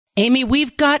Amy,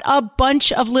 we've got a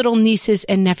bunch of little nieces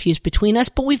and nephews between us,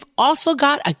 but we've also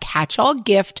got a catch-all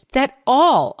gift that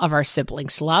all of our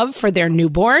siblings love for their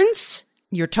newborns.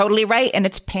 You're totally right, and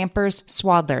it's Pampers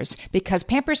Swaddlers, because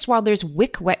Pampers Swaddlers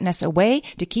wick wetness away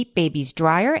to keep babies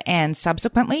drier and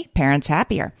subsequently parents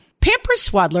happier. Pampers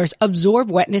Swaddlers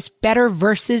absorb wetness better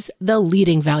versus the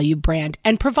leading value brand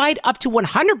and provide up to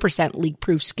 100%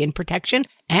 leak-proof skin protection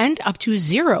and up to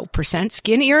 0%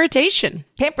 skin irritation.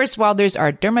 Pampers Swaddlers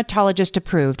are dermatologist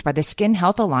approved by the Skin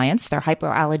Health Alliance. They're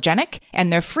hypoallergenic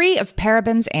and they're free of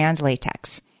parabens and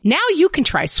latex. Now you can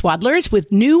try Swaddlers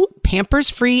with new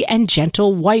Pampers-free and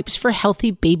gentle wipes for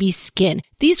healthy baby skin.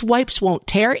 These wipes won't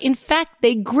tear. In fact,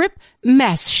 they grip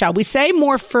mess, shall we say,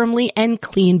 more firmly and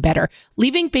clean better,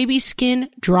 leaving baby skin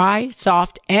dry,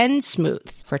 soft, and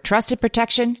smooth. For trusted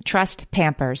protection, trust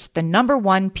Pampers, the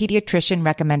 #1 pediatrician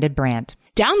recommended brand.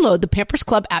 Download the Pampers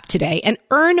Club app today and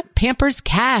earn Pampers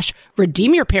Cash.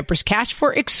 Redeem your Pampers Cash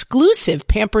for exclusive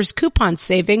Pampers coupon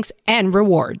savings and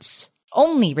rewards.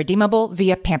 Only redeemable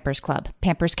via Pampers Club.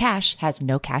 Pampers Cash has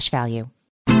no cash value.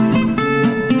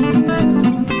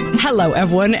 Hello,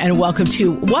 everyone, and welcome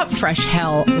to What Fresh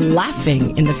Hell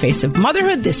Laughing in the Face of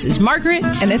Motherhood. This is Margaret.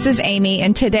 And this is Amy.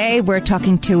 And today we're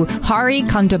talking to Hari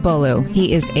Kondabolu.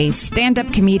 He is a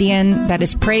stand-up comedian that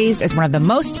is praised as one of the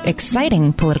most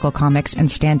exciting political comics in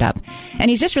stand-up.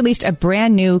 And he's just released a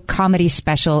brand new comedy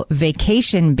special,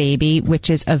 Vacation Baby,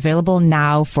 which is available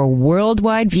now for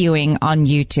worldwide viewing on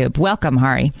YouTube. Welcome,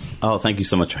 Hari. Oh, thank you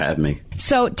so much for having me.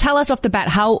 So tell us off the bat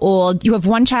how old. You have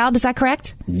one child, is that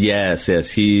correct? Yes.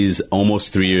 He's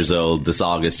almost 3 years old. This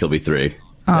August, he'll be 3.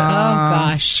 Oh,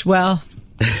 gosh. Well,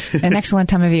 an excellent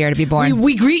time of year to be born.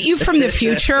 We greet you from the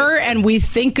future, and we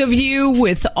think of you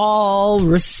with all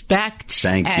respect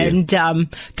and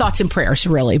thoughts and prayers,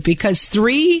 really, because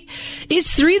 3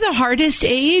 is the hardest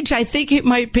age? I think it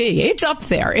might be. It's up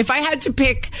there. If I had to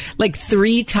pick like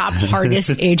 3 top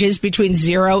hardest ages between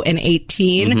 0 and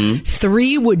 18,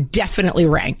 3 would definitely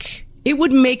rank. It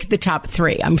would make the top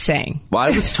 3, I'm saying. Well,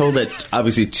 I was told that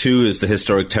obviously 2 is the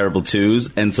historic terrible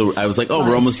 2s. And so I was like,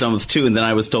 we're almost done with 2. And then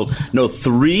I was told, no,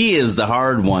 3 is the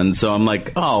hard one. So I'm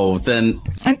like, then.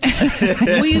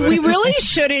 we really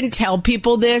shouldn't tell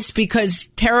people this because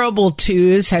terrible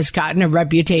 2s has gotten a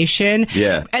reputation.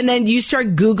 Yeah. And then you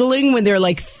start Googling when they're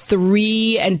like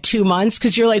 3 and 2 months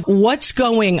because you're like, what's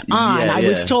going on? Yeah, I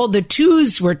was told the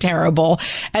 2s were terrible.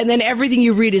 And then everything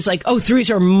you read is like,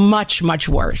 3s are much, much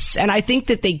worse. And I think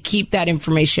that they keep that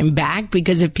information back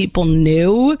because if people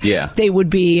knew, they would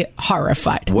be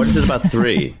horrified. What is it about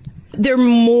 3? They're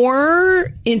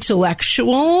more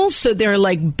intellectual, so they're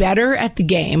like better at the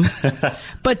game,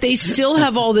 but they still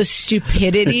have all the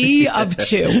stupidity of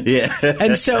 2. Yeah.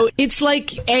 And so it's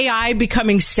like AI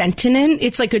becoming sentient.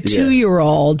 It's like a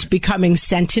 2-year-old becoming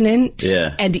sentient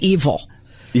and evil.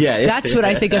 Yeah. That's what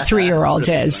I think a 3-year-old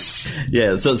is.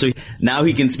 Yeah. So now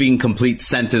he can speak in complete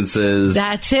sentences.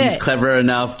 That's it. He's clever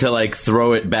enough to like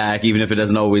throw it back, even if it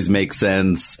doesn't always make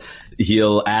sense.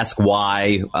 He'll ask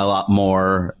why a lot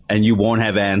more, and you won't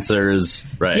have answers.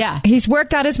 Right. Yeah. He's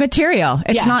worked out his material.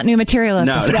 It's not new material at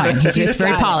this point. He's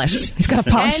very polished. He's got a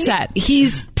polished set.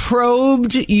 He's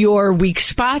probed your weak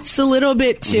spots a little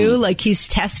bit, too. Like he's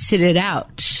tested it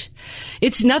out.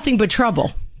 It's nothing but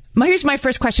trouble. Well, here's my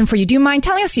first question for you. Do you mind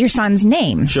telling us your son's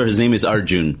name? Sure. His name is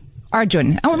Arjun.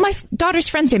 Arjun. Oh, my daughter's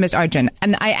friend's name is Arjun.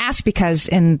 And I ask because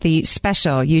in the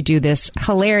special, you do this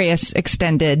hilarious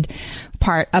extended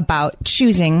part about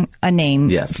choosing a name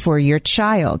for your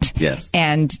child. Yes.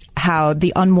 And how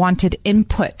the unwanted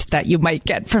input that you might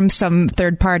get from some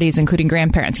third parties, including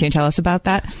grandparents. Can you tell us about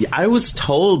that? Yeah, I was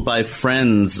told by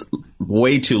friends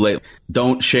way too late,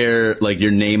 don't share like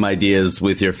your name ideas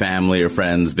with your family or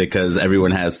friends because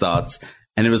everyone has thoughts.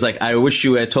 And it was like, I wish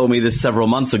you had told me this several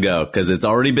months ago because it's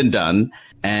already been done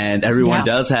and everyone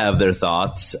does have their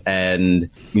thoughts. And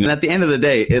at the end of the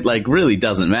day, it like really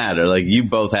doesn't matter. Like you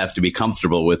both have to be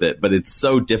comfortable with it. But it's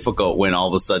so difficult when all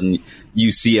of a sudden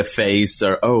you see a face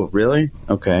or, oh, really?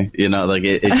 Okay. Like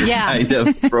it just kind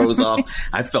of throws off.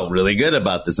 I felt really good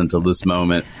about this until this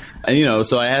moment. And,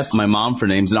 so I asked my mom for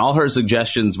names and all her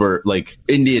suggestions were like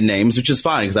Indian names, which is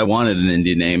fine because I wanted an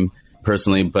Indian name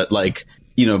personally. But like,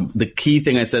 the key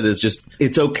thing I said is just,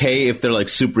 it's okay if they're like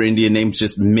super Indian names,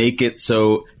 just make it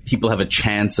so people have a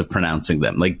chance of pronouncing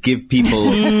them. Like give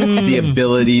people the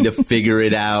ability to figure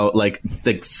it out, like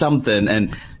something.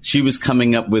 And she was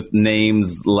coming up with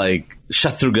names like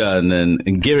Shatrughan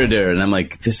and Giridhar. And I'm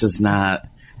like, this is not,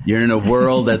 you're in a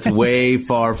world that's way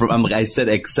far from, I said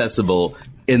accessible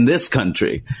in this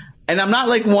country. And I'm not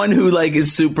like one who like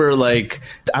is super like,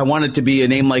 I want it to be a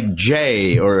name like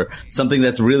Jay or something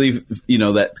that's really,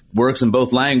 that works in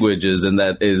both languages and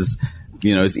that is,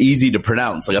 is easy to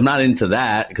pronounce. Like, I'm not into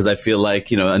that because I feel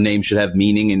like, a name should have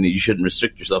meaning and you shouldn't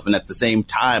restrict yourself. And at the same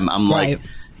time, I'm like,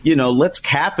 let's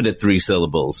cap it at 3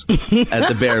 syllables at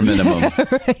the bare minimum.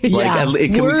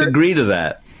 Can we agree to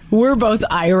that? We're both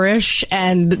Irish,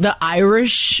 and the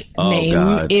Irish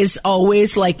name is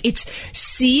always like, it's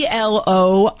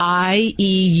Cloieuielou,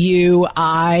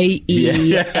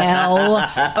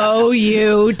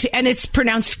 and it's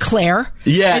pronounced Claire.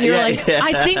 Yeah, and you're I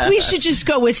think we should just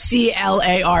go with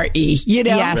Clare,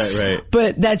 Yes. Right.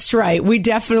 But that's right. We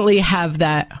definitely have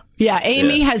that. Yeah,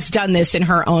 Amy has done this in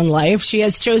her own life. She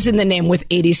has chosen the name with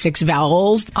 86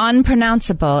 vowels.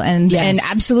 Unpronounceable and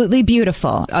absolutely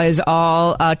beautiful, as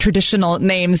all traditional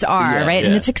names are, right? Yeah.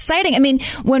 And it's exciting. I mean,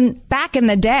 when back in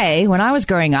the day, when I was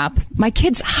growing up, my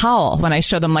kids howl when I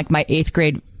show them like my 8th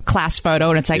grade class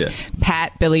photo, and it's like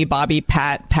Pat, Billy, Bobby,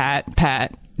 Pat,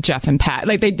 Jeff and Pat.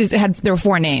 Like there were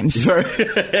 4 names.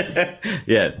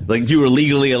 Yeah, like you were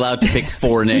legally allowed to pick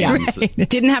 4 names. Right.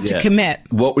 Didn't have to commit.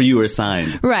 What were you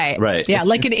assigned? Right. Yeah,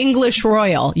 like an English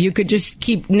royal. You could just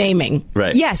keep naming.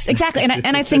 Right. Yes, exactly.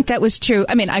 And I think that was true.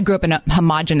 I mean, I grew up in a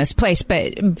homogenous place,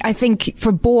 but I think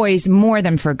for boys more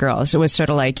than for girls, it was sort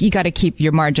of like you got to keep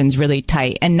your margins really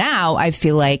tight. And now I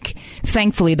feel like,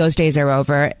 thankfully, those days are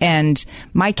over. And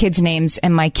my kids' names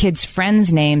and my kids'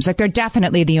 friends' names, like they're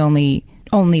definitely the only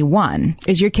one.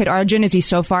 Is your kid Arjun? Is he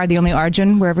so far the only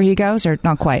Arjun wherever he goes, or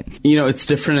not quite? It's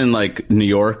different in like New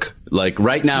York. Like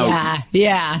right now,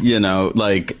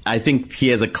 like I think he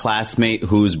has a classmate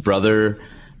whose brother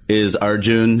is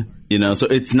Arjun. So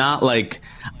it's not like,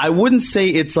 I wouldn't say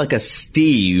it's like a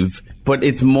Steve, but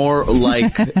it's more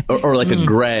like or like a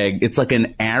Greg. It's like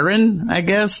an Aaron, I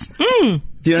guess. Do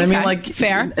you know what I mean? Like,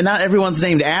 fair. Not everyone's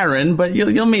named Aaron, but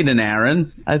you'll meet an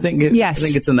Aaron. I think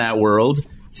it's in that world.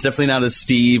 It's definitely not a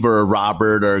Steve or a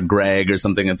Robert or a Greg or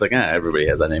something. It's like, everybody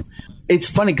has that name. It's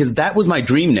funny because that was my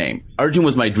dream name. Arjun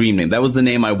was my dream name. That was the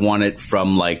name I wanted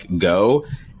from like go.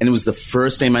 And it was the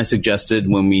first name I suggested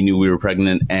when we knew we were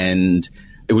pregnant, and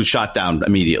it was shot down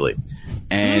immediately.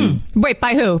 And wait,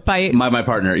 by who? By my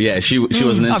partner. Yeah, she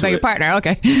wasn't into it. By your partner,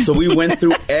 okay. So we went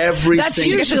through every that's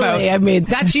single...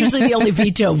 that's usually the only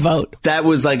veto vote. That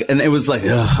was like, and it was like,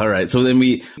 all right. So then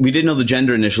we didn't know the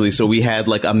gender initially, so we had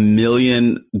like 1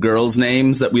 million girls'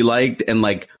 names that we liked and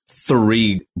like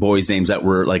 3 boys' names that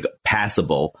were like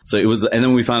passable. So it was, and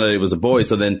then we found out it was a boy.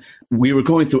 So then we were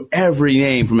going through every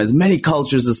name from as many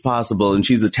cultures as possible. And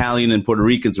she's Italian and Puerto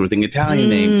Rican, so we're thinking Italian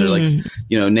names or like,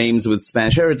 names with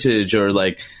Spanish heritage or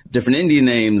like different Indian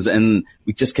names. And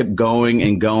we just kept going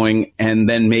and going. And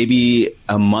then maybe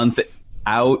a month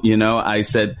out, I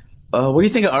said, what do you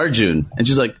think of Arjun? And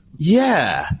she's like,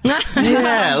 yeah,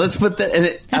 let's put that.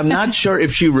 And I'm not sure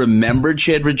if she remembered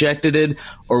she had rejected it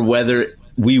or whether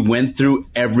we went through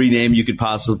every name you could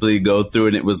possibly go through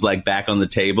and it was like back on the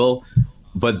table.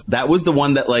 But that was the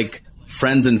one that like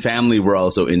friends and family were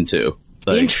also into.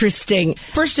 Like, interesting.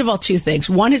 First of all, 2 things.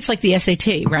 One, it's like the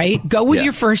SAT, right? Go with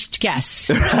your first guess.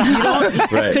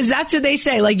 Because that's what they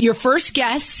say. Like your first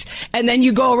guess, and then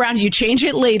you go around, you change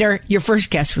it later. Your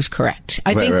first guess was correct.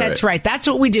 I think that's right. That's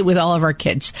what we did with all of our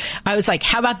kids. I was like,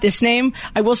 how about this name?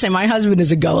 I will say my husband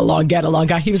is a go along, get along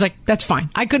guy. He was like, that's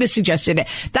fine. I could have suggested it.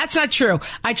 That's not true.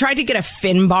 I tried to get a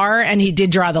Finbar, and he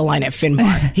did draw the line at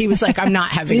Finbar. He was like, I'm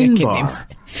not having a kid named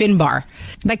Finbar.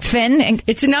 Like Finn?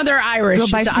 It's another Irish.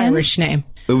 It's an Irish name.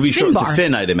 It would be short to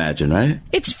Finn, I'd imagine, right?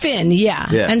 It's Finn,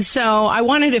 yeah. And so I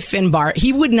wanted a Finbar.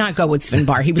 He would not go with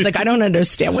Finbar. He was like, I don't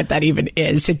understand what that even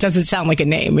is. It doesn't sound like a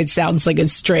name. It sounds like a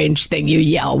strange thing you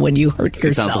yell when you hurt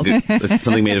yourself. It sounds like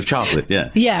something made of chocolate, yeah.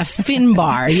 Yeah,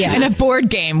 Finbar, yeah. In a board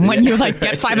game when you like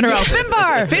get 5 in a row.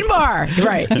 Finbar! Finbar!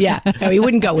 Right, yeah. No, he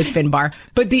wouldn't go with Finbar.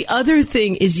 But the other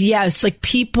thing is, yes, like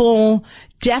people...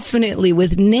 definitely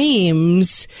with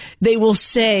names, they will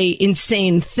say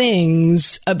insane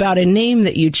things about a name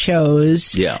that you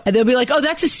chose. Yeah. And they'll be like, oh,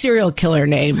 that's a serial killer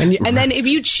name. And then if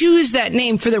you choose that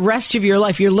name for the rest of your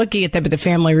life, you're looking at them at the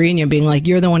family reunion being like,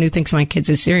 you're the one who thinks my kid's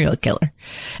a serial killer.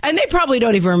 And they probably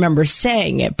don't even remember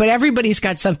saying it, but everybody's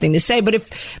got something to say.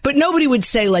 But nobody would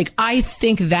say like, I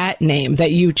think that name that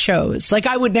you chose. Like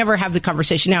I would never have the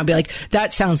conversation now and be like,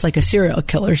 that sounds like a serial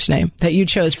killer's name that you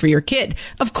chose for your kid.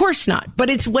 Of course not.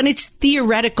 But it's when it's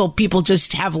theoretical, people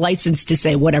just have license to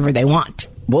say whatever they want.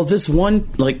 Well, this one,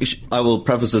 like, I will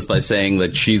preface this by saying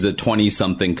that she's a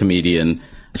 20-something comedian.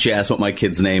 She asked what my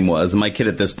kid's name was. And my kid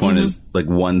at this point is like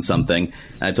 1-something.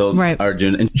 I told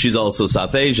Arjun, and she's also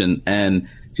South Asian. And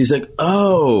she's like,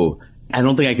 oh. I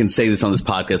don't think I can say this on this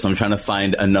podcast, so I'm trying to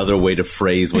find another way to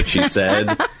phrase what she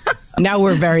said. Now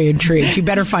we're very intrigued. You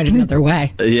better find another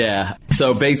way. Yeah.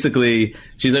 So basically,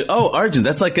 she's like, oh, Arjun,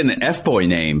 that's like an F-boy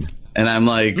name. And I'm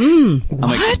like,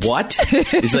 what?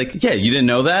 He's like, yeah, you didn't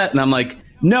know that? And I'm like,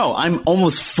 no, I'm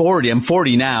almost 40. I'm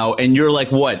 40 now. And you're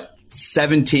like, what,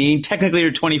 17? Technically,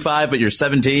 you're 25, but you're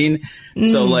 17.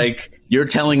 So, like, you're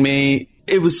telling me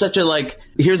it was such a, like,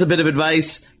 here's a bit of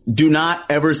advice. Do not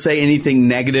ever say anything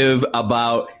negative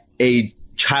about a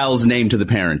child's name to the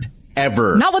parent.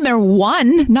 Ever. Not when they're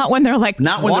one. Not when they're like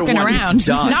walking around.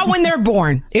 Not when they're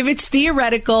born. If it's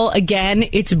theoretical, again,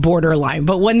 it's borderline.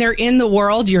 But when they're in the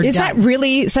world, you're Is done. that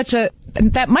really such a...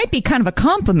 That might be kind of a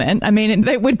compliment. I mean,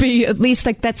 it would be at least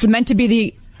like that's meant to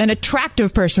be an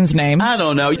attractive person's name. I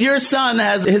don't know. Your son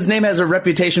his name has a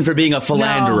reputation for being a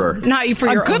philanderer. No, not for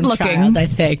your good looking child, I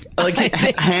think. Like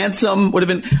handsome would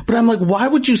have been, but I'm like, why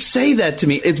would you say that to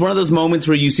me? It's one of those moments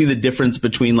where you see the difference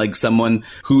between like someone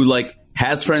who like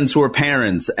has friends who are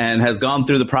parents and has gone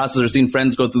through the process or seen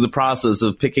friends go through the process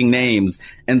of picking names,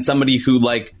 and somebody who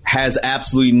like has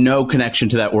absolutely no connection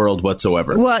to that world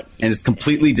whatsoever. Well, and it's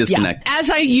completely disconnected. Yeah. As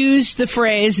I used the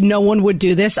phrase, no one would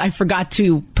do this, I forgot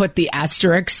to put the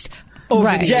asterisk over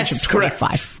the age of 25.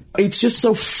 Correct. It's just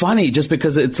so funny just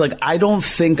because it's like, I don't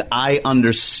think I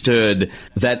understood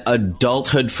that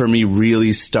adulthood for me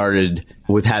really started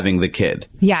with having the kid.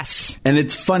 Yes. And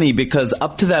it's funny because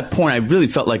up to that point, I really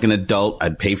felt like an adult.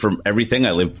 I'd pay for everything.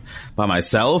 I live by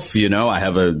myself. You know, I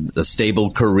have a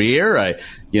stable career.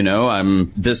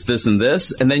 I'm this, and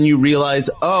this. And then you realize,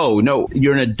 oh, no,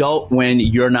 you're an adult when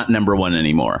you're not number one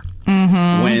anymore.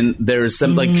 Mm-hmm. When there's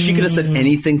some, like, she could have said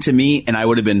anything to me and I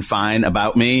would have been fine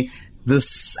about me. The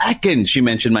second she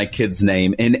mentioned my kid's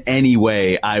name in any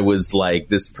way, I was like,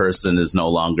 this person is no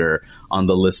longer on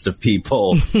the list of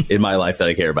people in my life that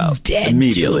I care about. Dead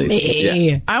immediately. To me.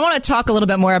 Yeah. I want to talk a little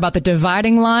bit more about the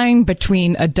dividing line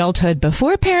between adulthood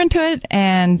before parenthood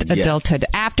and adulthood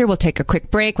after. We'll take a quick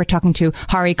break. We're talking to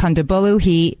Hari Kondabolu.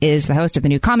 He is the host of the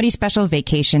new comedy special,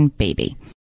 Vacation Baby.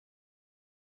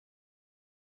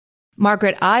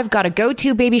 Margaret, I've got a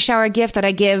go-to baby shower gift that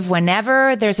I give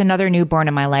whenever there's another newborn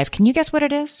in my life. Can you guess what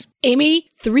it is?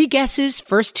 Amy, 3 guesses.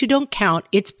 First 2 don't count.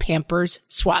 It's Pampers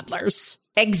Swaddlers.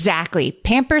 Exactly.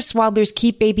 Pampers Swaddlers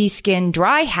keep baby's skin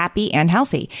dry, happy, and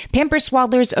healthy. Pampers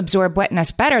Swaddlers absorb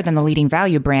wetness better than the leading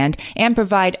value brand and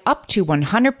provide up to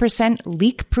 100%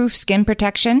 leak-proof skin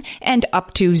protection and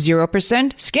up to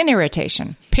 0% skin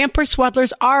irritation. Pampers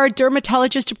Swaddlers are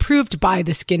dermatologist approved by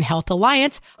the Skin Health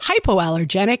Alliance,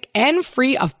 hypoallergenic, and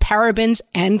free of parabens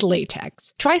and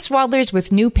latex. Try Swaddlers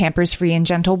with new Pampers Free and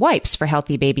Gentle wipes for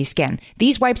healthy baby skin.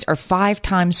 These wipes are 5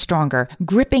 times stronger,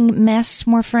 gripping mess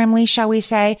more firmly, shall we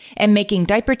say, and making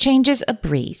diaper changes a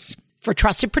breeze. For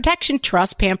trusted protection,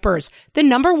 trust Pampers, the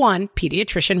 #1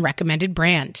 pediatrician recommended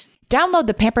brand. Download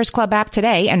the Pampers Club app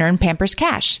today and earn Pampers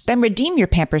Cash. Then redeem your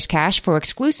Pampers Cash for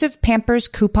exclusive Pampers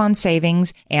coupon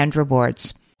savings and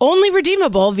rewards. Only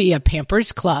redeemable via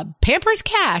Pampers Club. Pampers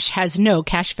Cash has no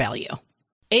cash value.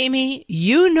 Amy,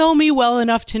 you know me well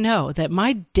enough to know that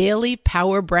my daily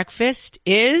power breakfast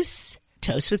is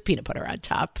toast with peanut butter on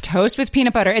top. Toast with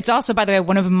peanut butter. It's also, by the way,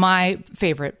 one of my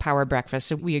favorite power breakfasts.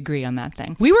 So we agree on that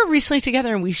thing. We were recently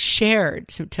together and we shared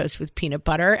some toast with peanut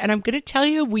butter. And I'm going to tell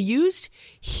you, we used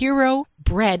Hero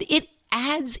bread. It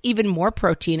adds even more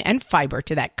protein and fiber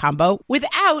to that combo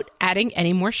without adding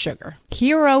any more sugar.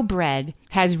 Hero bread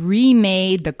has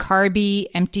remade the carby,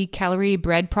 empty calorie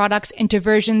bread products into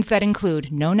versions that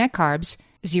include no net carbs,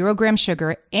 0 gram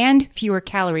sugar, and fewer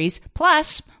calories,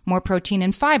 plus more protein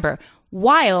and fiber,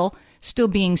 while still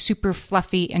being super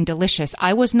fluffy and delicious.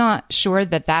 I was not sure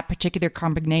that particular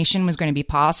combination was going to be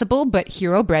possible, but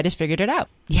Hero Bread has figured it out.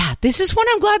 Yeah, this is one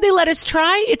I'm glad they let us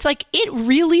try. It's like, it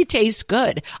really tastes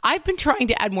good. I've been trying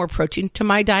to add more protein to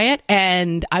my diet,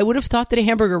 and I would have thought that a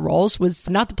hamburger rolls was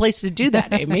not the place to do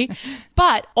that, Amy.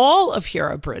 But all of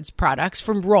Hero Bread's products,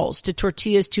 from rolls to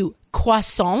tortillas to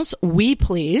croissants, we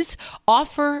please,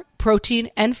 offer protein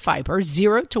and fiber,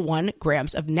 0 to 1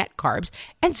 grams of net carbs,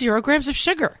 and 0 grams of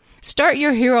sugar. Start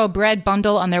your Hero Bread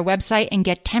bundle on their website and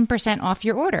get 10% off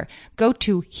your order. Go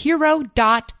to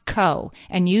hero.co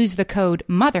and use the code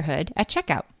motherhood at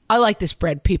checkout. I like this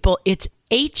bread, people. It's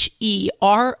HERO.co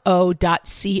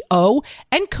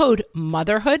and code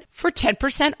motherhood for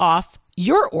 10% off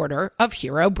your order of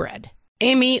Hero Bread.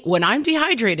 Amy, when I'm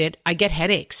dehydrated, I get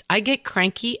headaches, I get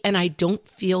cranky, and I don't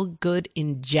feel good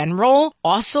in general.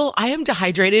 Also, I am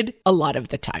dehydrated a lot of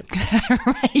the time.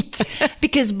 Right.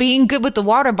 Because being good with the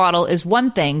water bottle is one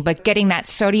thing, but getting that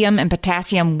sodium and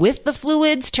potassium with the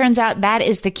fluids, turns out that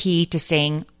is the key to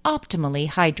staying optimally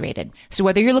hydrated. So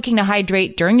whether you're looking to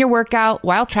hydrate during your workout,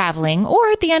 while traveling, or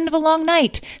at the end of a long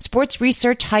night, Sports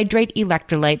Research Hydrate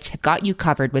Electrolytes have got you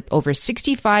covered with over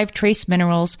 65 trace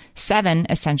minerals, 7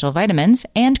 essential vitamins,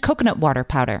 and coconut water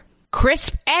powder.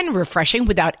 Crisp and refreshing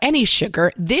without any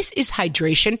sugar, this is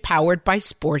hydration powered by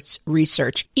Sports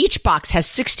Research. Each box has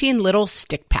 16 little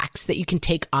stick packs that you can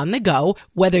take on the go,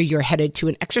 whether you're headed to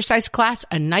an exercise class,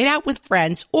 a night out with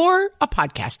friends, or a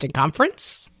podcasting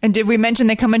conference. And did we mention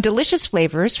they come in delicious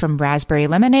flavors from raspberry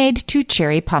lemonade to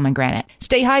cherry pomegranate?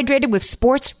 Stay hydrated with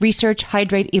Sports Research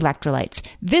Hydrate Electrolytes.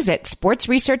 Visit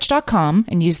sportsresearch.com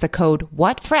and use the code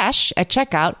WhatFresh at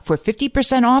checkout for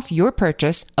 50% off your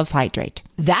purchase of Hydrate.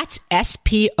 That's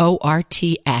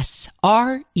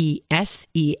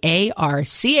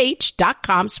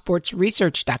SportsResearch.com,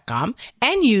 sportsresearch.com,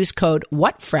 and use code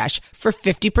WhatFresh for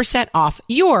 50% off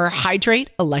your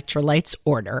Hydrate Electrolytes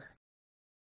order.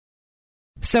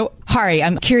 So, Hari,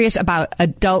 I'm curious about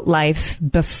adult life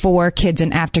before kids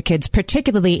and after kids,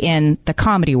 particularly in the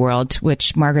comedy world,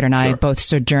 which Margaret and I both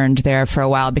sojourned there for a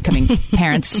while, becoming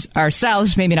parents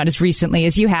ourselves, maybe not as recently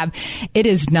as you have. It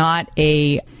is not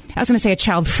a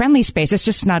child-friendly space. It's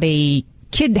just not a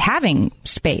kid-having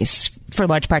space for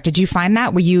large part. Did you find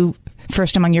that? Were you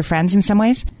first among your friends in some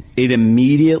ways? It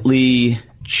immediately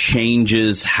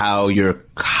changes how your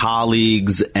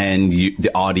colleagues and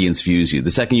the audience views you. The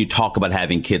second you talk about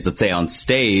having kids, let's say on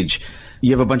stage,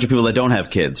 you have a bunch of people that don't have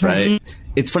kids, right? Mm-hmm.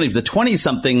 It's funny, the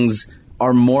 20-somethings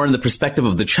are more in the perspective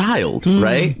of the child,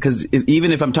 right? Because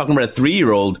even if I'm talking about a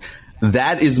 3-year-old,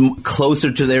 that is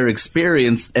closer to their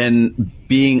experience than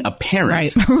being a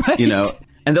parent, right. You know?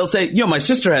 And they'll say, my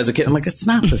sister has a kid. I'm like, it's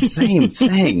not the same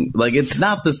thing. Like, it's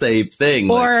not the same thing.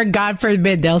 Or, God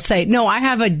forbid, they'll say, no, I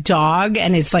have a dog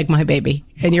and it's like my baby.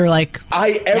 And you're like,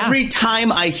 every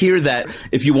time I hear that,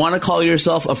 if you want to call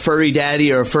yourself a furry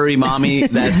daddy or a furry mommy,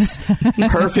 that's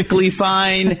perfectly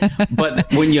fine.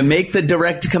 But when you make the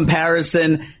direct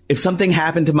comparison, if something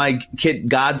happened to my kid,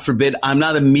 God forbid, I'm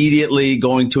not immediately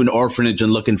going to an orphanage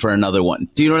and looking for another one.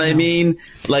 Do you know what I mean?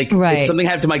 Like, if something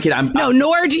happened to my kid,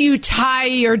 nor do you tie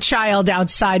your child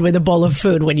outside with a bowl of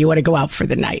food when you want to go out for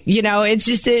the night. You know, it's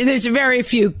just, there's very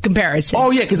few comparisons. Oh,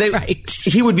 yeah, because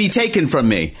he would be taken from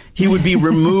me. He would be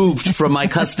removed from my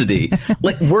custody.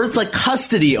 Like, words like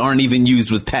custody aren't even used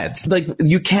with pets. Like,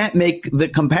 you can't make the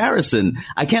comparison.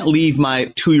 I can't leave my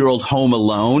 2-year-old home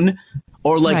alone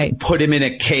or put him in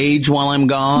a cage while I'm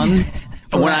gone.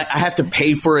 When I have to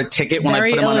pay for a ticket when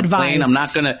I put him on a plane, I'm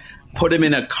not going to put him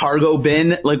in a cargo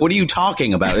bin. Like, what are you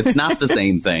talking about? It's not the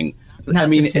same thing.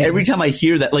 Every time I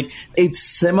hear that, like, it's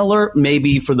similar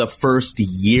maybe for the first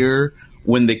year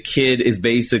when the kid is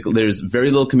basically, there's very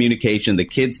little communication, the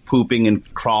kid's pooping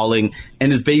and crawling,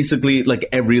 and is basically like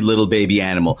every little baby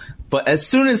animal. But as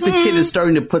soon as the kid is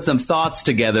starting to put some thoughts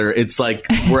together, it's like,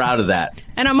 we're out of that.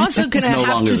 And I'm also going to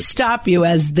have to stop you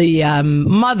as the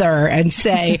mother and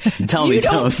say,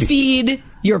 don't feed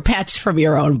your pets from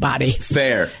your own body.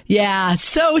 Fair. Yeah,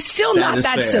 so still not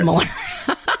that similar.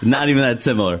 Not even that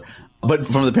similar. But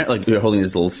from the parent, like, you're holding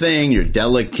this little thing, you're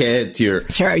delicate,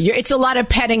 it's a lot of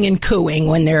petting and cooing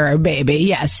when they're a baby,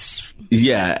 yes.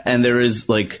 Yeah, and there is,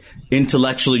 like,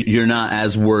 intellectually, you're not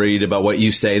as worried about what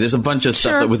you say. There's a bunch of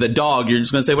stuff that with a dog, you're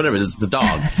just going to say whatever, it's the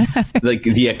dog. Like,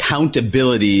 the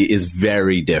accountability is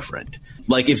very different.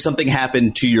 Like, if something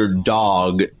happened to your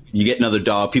dog, you get another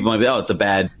dog, people might be, it's a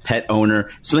bad pet owner.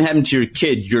 Something happened to your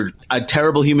kid, you're a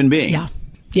terrible human being.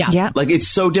 Yeah. Like, it's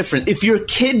so different. If your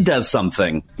kid does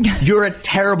something, you're a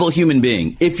terrible human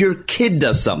being. If your kid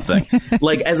does something,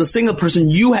 like, as a single person,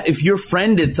 if your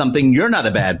friend did something, you're not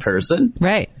a bad person.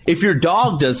 Right. If your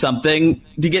dog does something,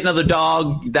 you get another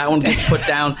dog, that one gets put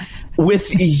down. With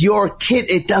your kid,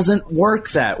 it doesn't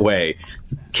work that way.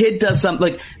 Kid does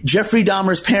something, like, Jeffrey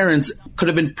Dahmer's parents could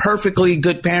have been perfectly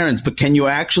good parents, but can you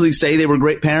actually say they were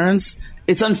great parents?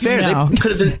 It's unfair. No. They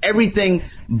could have done everything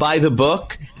by the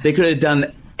book. They could have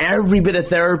done every bit of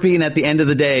therapy, and at the end of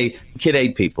the day, kid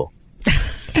ate people.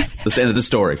 That's the end of the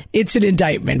story. It's an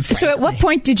indictment, frankly. So at what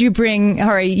point did you bring,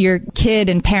 your kid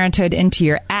and parenthood into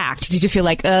your act? Did you feel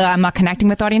like, I'm not connecting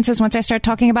with audiences once I start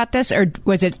talking about this? Or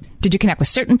did you connect with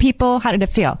certain people? How did it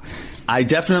feel? I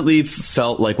definitely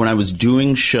felt like when I was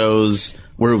doing shows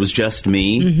where it was just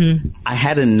me, I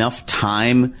had enough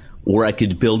time where I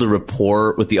could build a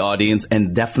rapport with the audience,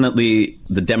 and definitely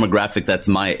the demographic that's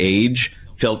my age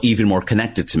felt even more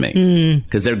connected to me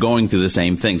because they're going through the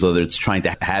same things, whether it's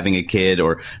having a kid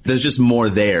or there's just more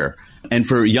there. And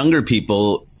for younger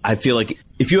people, I feel like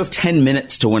if you have 10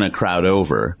 minutes to win a crowd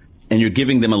over and you're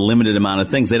giving them a limited amount of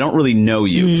things, they don't really know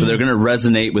you. So they're going to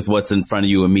resonate with what's in front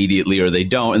of you immediately, or they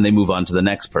don't, and they move on to the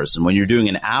next person. When you're doing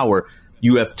an hour,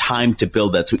 you have time to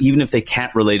build that. So even if they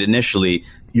can't relate initially,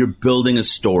 you're building a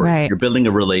story. Right. You're building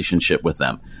a relationship with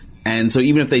them. And so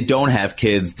even if they don't have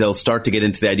kids, they'll start to get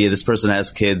into the idea this person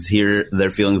has kids, hear their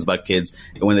feelings about kids.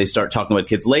 And when they start talking about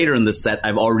kids later in the set,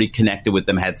 I've already connected with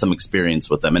them, had some experience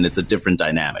with them, and it's a different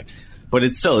dynamic. But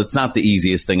it's not the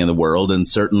easiest thing in the world. And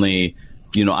certainly,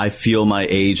 I feel my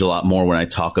age a lot more when I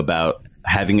talk about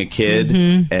having a kid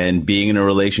and being in a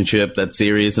relationship that's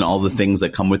serious and all the things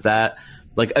that come with that,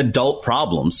 like adult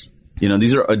problems.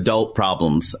 These are adult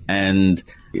problems. And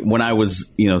when I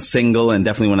was, single, and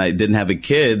definitely when I didn't have a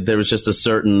kid, there was just a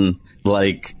certain,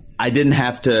 I didn't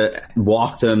have to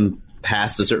walk them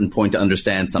past a certain point to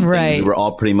understand something. Right. We were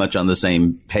all pretty much on the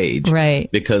same page.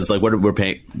 Right. Because what we're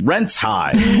paying, rent's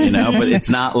high, but it's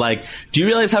not like, do you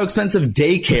realize how expensive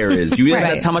daycare is? Do you realize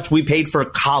that's how much we paid for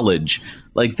college?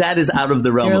 That is out of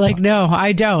the realm. You're like, no,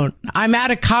 I don't. I'm at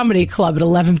a comedy club at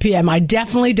 11 p.m. I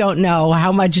definitely don't know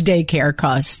how much daycare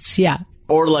costs. Yeah.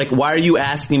 Or why are you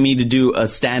asking me to do a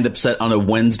stand-up set on a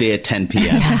Wednesday at 10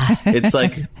 p.m.? It's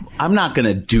like, I'm not going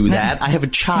to do that. I have a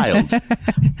child.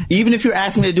 Even if you're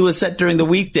asking me to do a set during the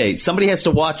weekday, somebody has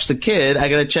to watch the kid. I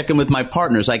got to check in with my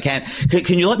partner. So I can't.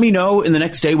 Can you let me know in the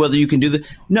next day whether you can do the?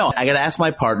 No, I got to ask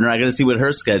my partner. I got to see what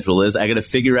her schedule is. I got to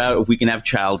figure out if we can have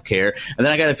childcare. And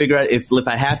then I got to figure out if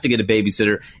I have to get a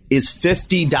babysitter, is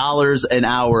 $50 an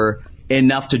hour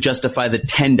enough to justify the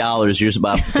 $10 you're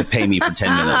about to pay me for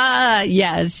 10 minutes.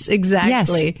 Yes,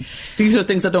 exactly. Yes. These are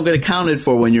things that don't get accounted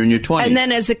for when you're in your 20s. And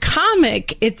then as a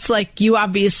comic, it's like you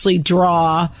obviously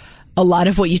draw a lot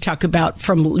of what you talk about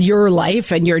from your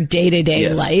life and your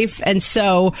day-to-day life. And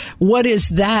so what is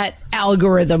that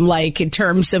algorithm like in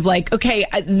terms of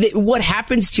what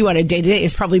happens to you on a day-to-day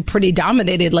is probably pretty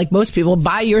dominated, like most people,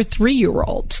 by your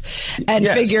 3-year-old and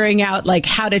figuring out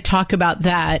how to talk about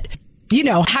that.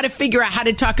 How to figure out how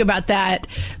to talk about that,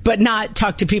 but not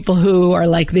talk to people who are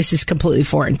like, this is completely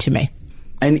foreign to me.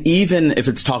 And even if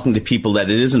it's talking to people that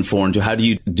it isn't foreign to, how do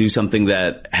you do something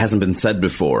that hasn't been said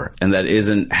before and that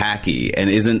isn't hacky and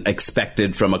isn't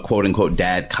expected from a quote-unquote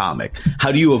dad comic?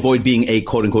 How do you avoid being a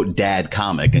quote-unquote dad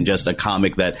comic and just a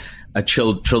comic that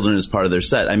children is part of their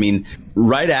set? I mean,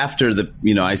 right after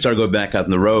I started going back out on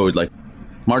the road,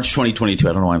 March 2022.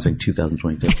 I don't know why I'm saying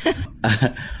 2022.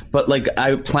 But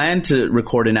I planned to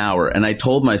record an hour, and I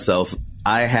told myself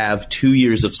I have 2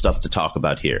 years of stuff to talk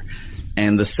about here.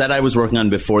 And the set I was working on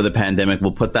before the pandemic,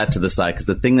 we'll put that to the side, because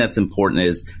the thing that's important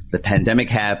is the pandemic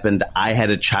happened. I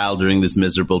had a child during this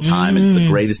miserable time, and it's the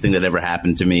greatest thing that ever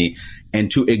happened to me. And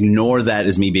to ignore that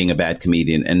is me being a bad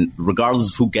comedian. And regardless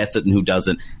of who gets it and who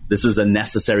doesn't, this is a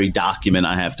necessary document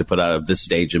I have to put out of this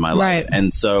stage in my life.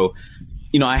 And so,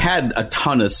 I had a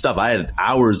ton of stuff. I had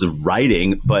hours of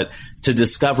writing, but to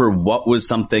discover what was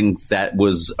something that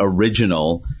was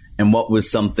original and what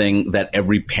was something that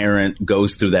every parent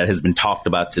goes through that has been talked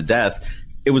about to death,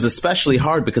 it was especially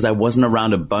hard because I wasn't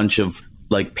around a bunch of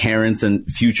parents and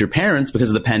future parents because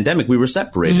of the pandemic. We were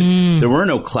separated. There were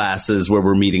no classes where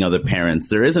we're meeting other parents.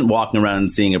 There isn't walking around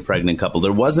and seeing a pregnant couple.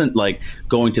 There wasn't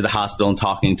going to the hospital and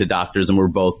talking to doctors and we're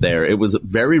both there. It was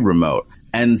very remote.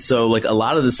 And so a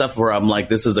lot of the stuff where I'm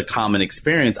this is a common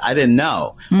experience, I didn't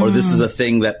know. Or this is a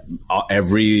thing that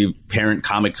every parent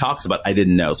comic talks about, I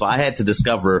didn't know. So I had to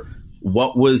discover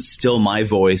what was still my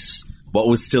voice, what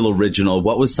was still original,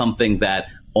 what was something that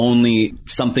only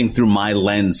something through my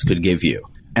lens could give you.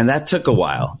 And that took a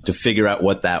while to figure out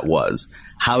what that was.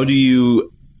 How do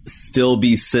you still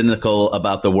be cynical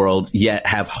about the world, yet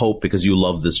have hope because you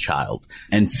love this child?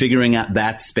 And figuring out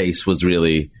that space was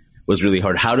really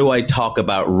hard. How do I talk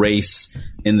about race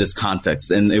in this context?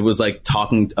 And it was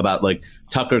talking about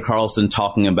Tucker Carlson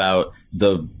talking about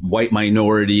the white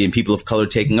minority and people of color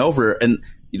taking over. And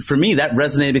for me, that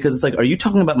resonated because it's are you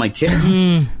talking about my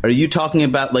kid? Are you talking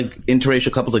about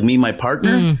interracial couples like me and my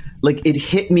partner? It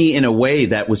hit me in a way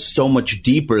that was so much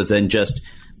deeper than just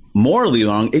morally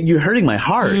wrong. You're hurting my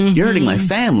heart. You're hurting my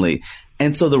family.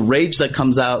 And so the rage that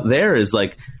comes out there is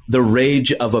the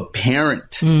rage of a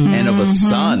parent and of a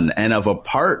son and of a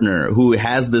partner who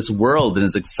has this world and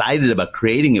is excited about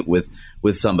creating it with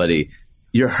somebody.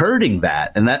 You're hurting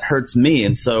that, and that hurts me.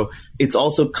 And so it's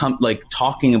also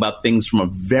talking about things from a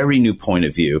very new point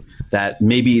of view that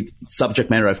maybe subject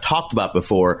matter I've talked about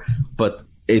before, but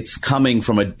it's coming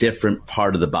from a different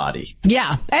part of the body.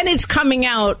 Yeah. And it's coming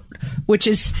out, which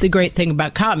is the great thing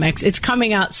about comics. It's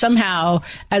coming out somehow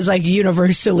as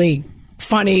universally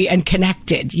funny and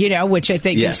connected, which I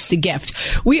think is the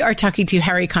gift. We are talking to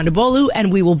Hari Kondabolu,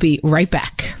 and we will be right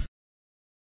back.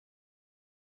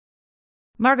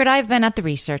 Margaret, I've been at the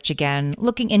research again,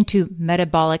 looking into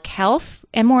metabolic health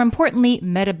and, more importantly,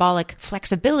 metabolic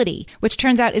flexibility, which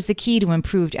turns out is the key to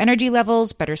improved energy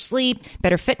levels, better sleep,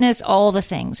 better fitness, all the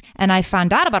things. And I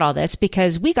found out about all this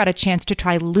because we got a chance to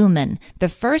try Lumen, the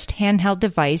first handheld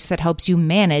device that helps you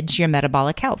manage your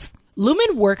metabolic health.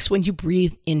 Lumen works when you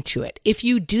breathe into it. If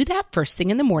you do that first thing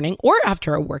in the morning or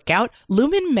after a workout,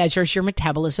 Lumen measures your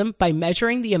metabolism by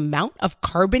measuring the amount of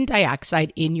carbon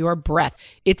dioxide in your breath.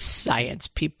 It's science,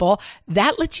 people.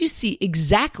 That lets you see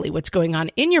exactly what's going on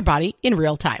in your body in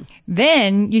real time.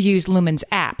 Then you use Lumen's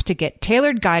app to get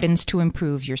tailored guidance to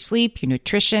improve your sleep, your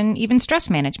nutrition, even stress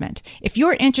management. If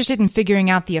you're interested in figuring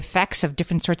out the effects of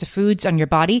different sorts of foods on your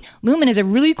body, Lumen is a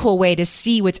really cool way to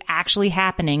see what's actually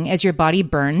happening as your body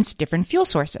burns different fuel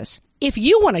sources. If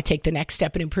you want to take the next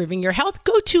step in improving your health,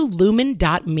 go to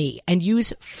lumen.me and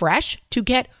use FRESH to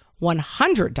get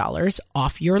 $100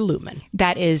 off your Lumen.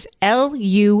 That is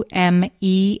LUMEN.ME.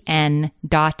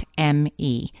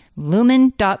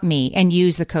 Lumen.me, and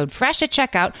use the code FRESH at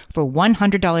checkout for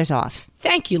 $100 off.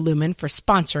 Thank you, Lumen, for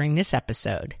sponsoring this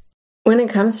episode. When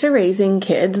it comes to raising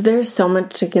kids, there's so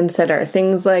much to consider.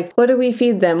 Things like, what do we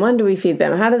feed them? When do we feed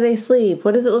them? How do they sleep?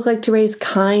 What does it look like to raise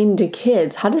kind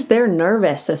kids? How does their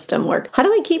nervous system work? How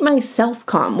do I keep myself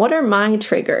calm? What are my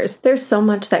triggers? There's so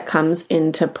much that comes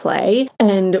into play,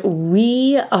 and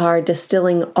we are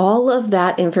distilling all of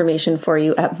that information for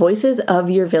you at Voices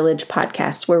of Your Village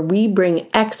podcast, where we bring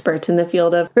experts in the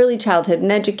field of early childhood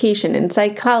and education and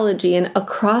psychology and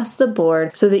across the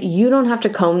board so that you don't have to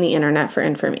comb the internet for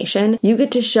information. You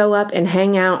get to show up and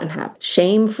hang out and have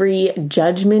shame-free,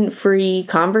 judgment-free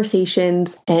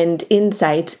conversations and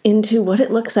insights into what it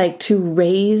looks like to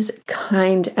raise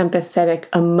kind,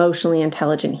 empathetic, emotionally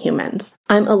intelligent humans.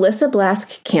 I'm Alyssa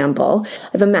Blask Campbell. I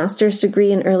have a master's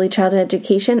degree in early childhood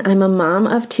education. I'm a mom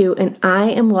of 2, and I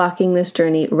am walking this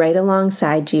journey right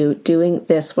alongside you doing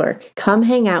this work. Come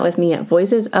hang out with me at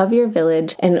Voices of Your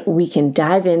Village, and we can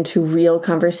dive into real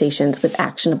conversations with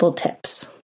actionable tips.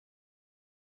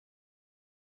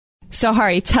 So,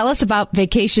 Hari, tell us about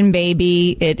Vacation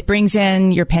Baby. It brings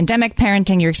in your pandemic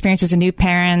parenting, your experience as a new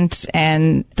parent,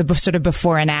 and the sort of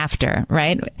before and after,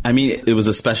 right? I mean, it was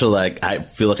a special, I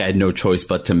feel like I had no choice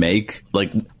but to make.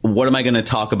 What am I going to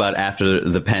talk about after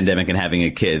the pandemic and having a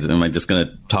kid? Am I just going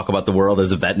to talk about the world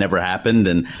as if that never happened?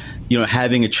 And,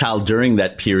 having a child during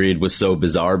that period was so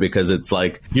bizarre because it's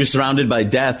like you're surrounded by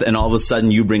death and all of a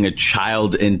sudden you bring a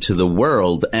child into the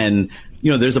world. And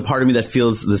there's a part of me that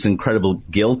feels this incredible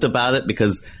guilt about it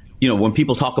because, when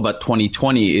people talk about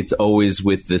 2020, it's always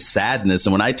with this sadness.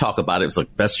 And when I talk about it, it's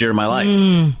like best year of my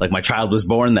life. Like my child was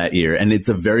born that year. And it's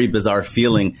a very bizarre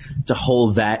feeling to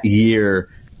hold that year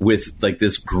with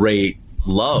this great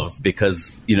love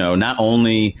because, not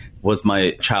only was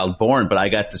my child born, but I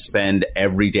got to spend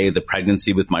every day of the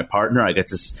pregnancy with my partner. I got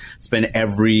to spend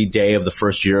every day of the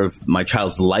first year of my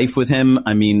child's life with him.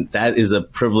 I mean, that is a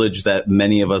privilege that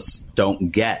many of us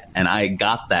don't get. And I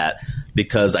got that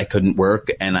because I couldn't work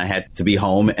and I had to be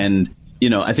home. And,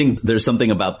 I think there's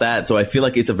something about that. So I feel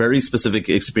like it's a very specific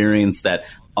experience that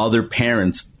other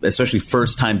parents, especially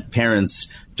first-time parents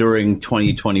during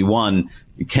 2021,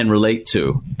 can relate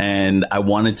to. And I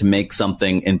wanted to make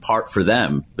something in part for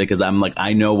them because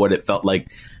I know what it felt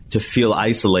like to feel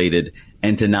isolated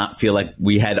and to not feel like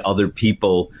we had other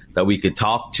people that we could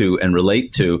talk to and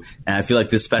relate to. And I feel like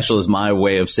this special is my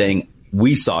way of saying,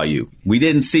 we saw you. We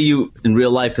didn't see you in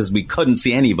real life because we couldn't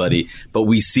see anybody, but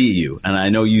we see you. And I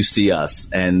know you see us.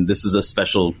 And this is a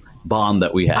special bond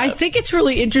that we have. I think it's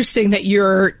really interesting that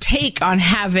your take on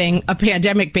having a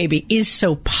pandemic baby is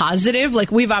so positive.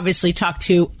 We've obviously talked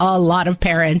to a lot of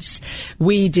parents.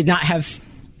 We did not have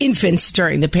infants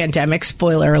during the pandemic.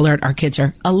 Spoiler alert, our kids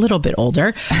are a little bit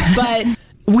older. But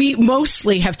we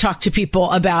mostly have talked to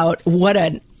people about what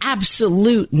an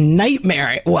absolute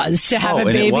nightmare it was to have a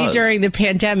baby during the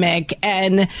pandemic.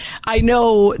 And I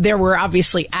know there were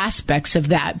obviously aspects of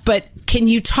that, but can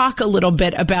you talk a little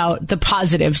bit about the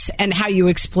positives and how you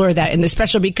explore that in the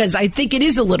special? Because I think it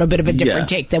is a little bit of a different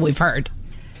take than we've heard.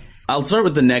 I'll start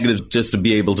with the negatives just to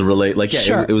be able to relate.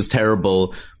 Sure. It was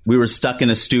terrible. We were stuck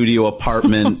in a studio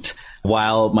apartment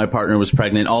while my partner was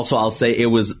pregnant. Also, I'll say it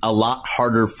was a lot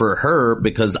harder for her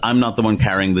because I'm not the one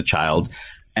carrying the child.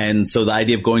 And so the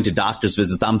idea of going to doctor's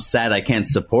visits, I'm sad I can't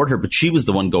support her, but she was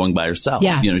the one going by herself.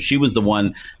 Yeah. She was the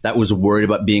one that was worried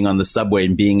about being on the subway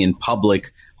and being in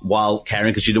public while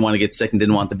carrying because she didn't want to get sick and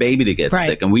didn't want the baby to get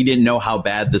sick. And we didn't know how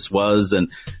bad this was.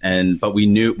 But we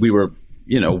knew we were,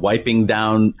 wiping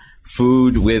down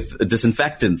food with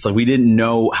disinfectants. Like we didn't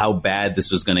know how bad this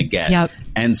was going to get. Yep.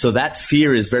 And so that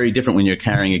fear is very different when you're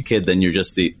carrying a kid than you're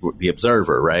just the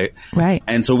observer, right? Right.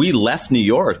 And so we left New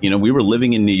York. We were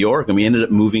living in New York and we ended up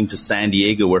moving to San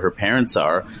Diego where her parents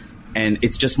are. And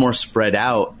it's just more spread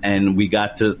out and we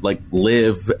got to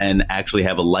live and actually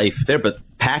have a life there. But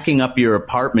packing up your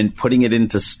apartment, putting it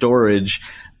into storage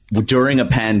during a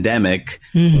pandemic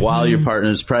while your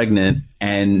partner's pregnant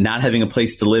and not having a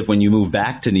place to live when you move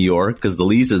back to New York because the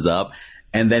lease is up,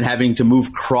 and then having to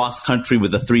move cross country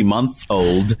with a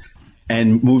 3-month-old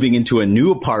and moving into a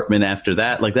new apartment after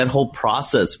that, that whole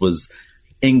process was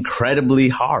incredibly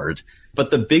hard.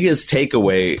 But the biggest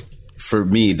takeaway for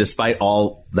me, despite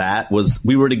all that, was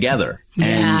we were together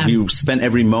and we spent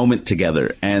every moment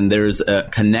together. And there's a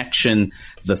connection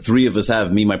the three of us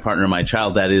have, me, my partner, and my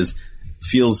child, that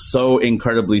feels so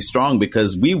incredibly strong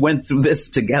because we went through this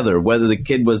together, whether the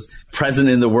kid was present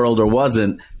in the world or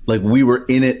wasn't. We were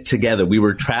in it together. We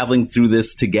were traveling through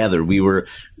this together. We were,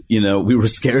 we were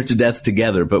scared to death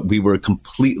together, but we were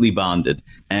completely bonded.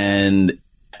 And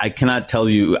I cannot tell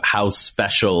you how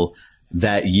special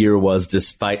that year was,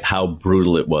 despite how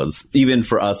brutal it was, even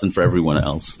for us and for everyone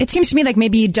else. It seems to me like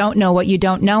maybe you don't know what you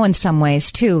don't know in some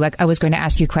ways, too. I was going to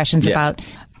ask you questions about,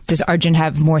 does Arjun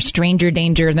have more stranger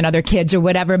danger than other kids or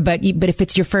whatever? But if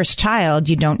it's your first child,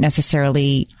 you don't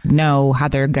necessarily know how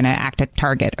they're going to act at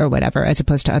Target or whatever, as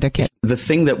opposed to other kids. The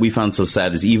thing that we found so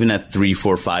sad is even at 3,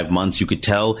 4, 5 months, you could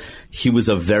tell he was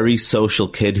a very social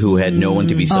kid who had no one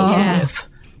to be social with.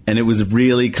 And it was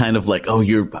really kind of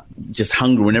you're just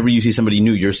hungry. Whenever you see somebody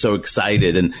new, you're so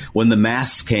excited. And when the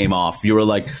masks came off, you were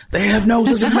like, they have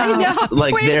noses and mouths.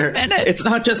 Wait a minute. It's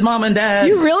not just mom and dad.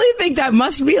 You really think that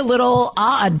must be a little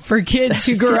odd for kids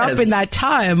who grew up in that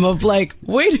time of wait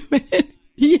a minute.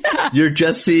 Yeah. You're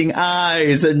just seeing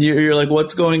eyes and you're like,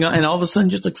 what's going on? And all of a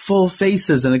sudden, just full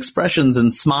faces and expressions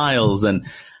and smiles. And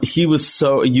he was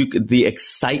the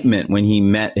excitement when he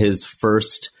met his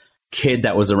first kid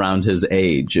that was around his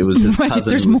age. It was his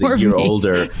cousin who was a year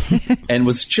older and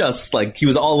was just he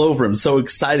was all over him, so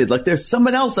excited. There's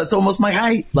someone else that's almost my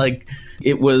height.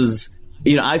 It was,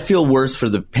 I feel worse for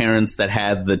the parents that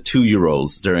had the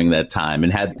 2-year-olds during that time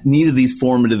and needed these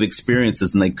formative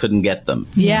experiences and they couldn't get them.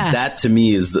 Yeah. That to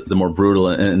me is the more brutal.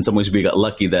 And in some ways we got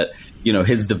lucky that,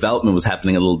 his development was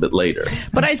happening a little bit later.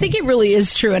 But I think it really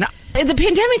is true. And the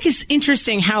pandemic is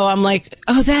interesting how I'm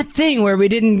that thing where we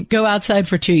didn't go outside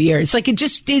for 2 years. It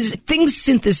just is, things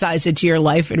synthesize into your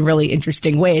life in really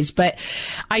interesting ways. But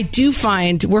I do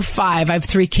find we're 5, I have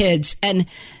 3 kids, and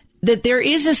that there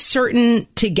is a certain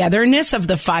togetherness of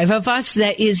the 5 of us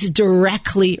that is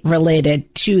directly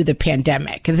related to the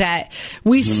pandemic, that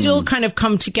we still kind of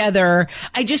come together.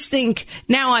 I just think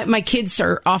now my kids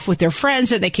are off with their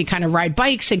friends and they can kind of ride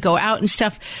bikes and go out and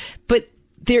stuff. But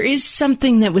there is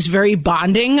something that was very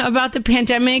bonding about the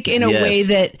pandemic in a way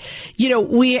that,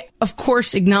 we, of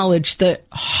course, acknowledge the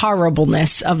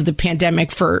horribleness of the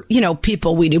pandemic for,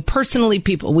 people we knew personally,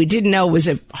 people we didn't know. It was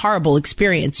a horrible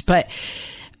experience. But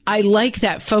I like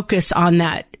that focus on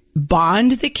that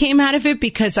bond that came out of it,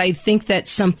 because I think that's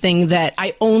something that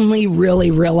I only really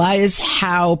realize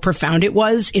how profound it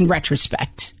was in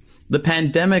retrospect. The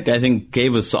pandemic, I think,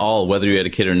 gave us all, whether you had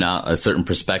a kid or not, a certain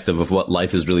perspective of what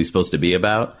life is really supposed to be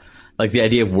about. The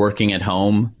idea of working at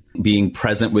home, being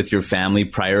present with your family,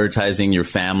 prioritizing your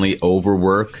family over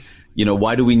work.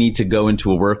 Why do we need to go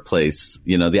into a workplace?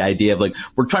 The idea of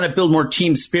we're trying to build more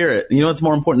team spirit. What's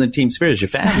more important than team spirit is your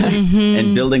family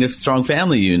and building a strong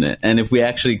family unit. And if we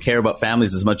actually care about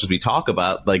families as much as we talk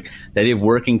about, the idea of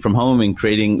working from home and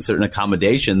creating certain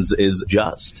accommodations is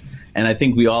just. And I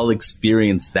think we all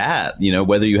experience that,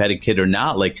 whether you had a kid or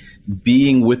not,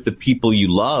 being with the people you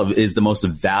love is the most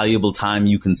valuable time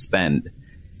you can spend.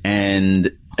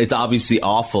 And it's obviously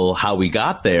awful how we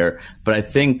got there. But I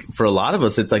think for a lot of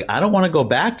us, it's I don't want to go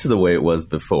back to the way it was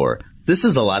before. This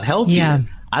is a lot healthier. Yeah.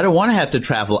 I don't want to have to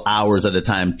travel hours at a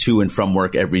time to and from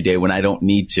work every day when I don't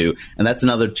need to. And that's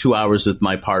another 2 hours with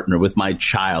my partner, with my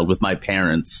child, with my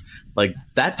parents.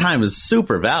 That time is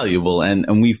super valuable,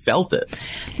 and we felt it.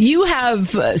 You have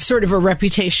sort of a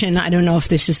reputation, I don't know if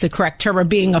this is the correct term, of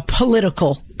being a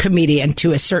political comedian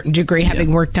to a certain degree,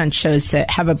 having worked on shows that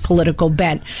have a political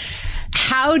bent.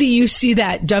 How do you see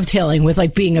that dovetailing with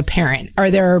being a parent?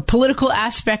 Are there political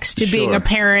aspects to being a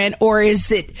parent, or is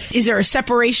there a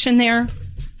separation there?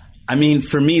 I mean,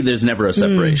 for me, there's never a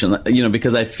separation,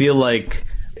 because I feel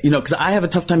because I have a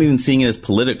tough time even seeing it as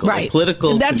political. Right.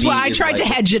 Political. That's why I tried to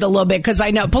hedge it a little bit, because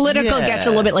I know political gets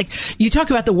a little bit you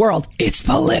talk about the world. It's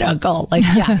political.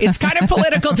 It's kind of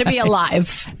political to be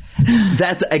alive.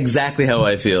 That's exactly how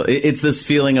I feel. It's this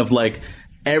feeling of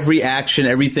every action,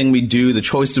 everything we do, the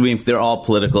choices we make, they're all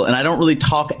political. And I don't really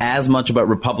talk as much about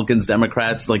Republicans,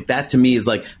 Democrats. Like that to me is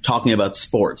like talking about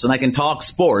sports. And I can talk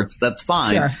sports, that's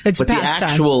fine. Sure, it's but the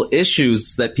actual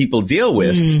issues that people deal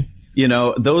with, you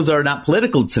know, those are not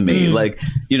political to me. Like,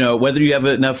 you know, whether you have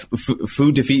enough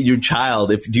food to feed your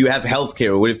child, do you have health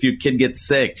care, or if your kid gets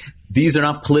sick, these are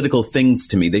not political things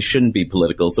to me. They shouldn't be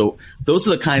political. So those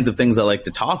are the kinds of things I like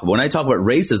to talk about. When I talk about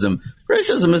racism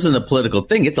isn't a political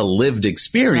thing. It's a lived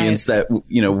experience that,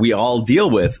 you know, we all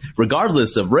deal with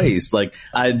regardless of race. Like,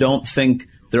 I don't think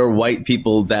there are white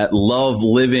people that love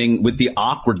living with the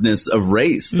awkwardness of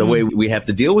race, the way we have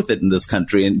to deal with it in this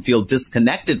country, and feel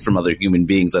disconnected from other human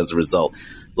beings as a result.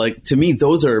 Like, to me,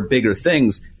 those are bigger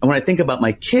things. And when I think about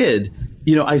my kid,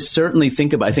 you know, I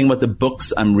think about the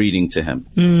books I'm reading to him.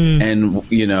 And,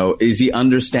 you know, is he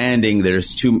understanding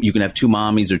you can have two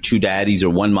mommies or two daddies, or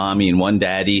one mommy and one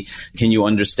daddy? Can you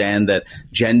understand that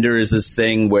gender is this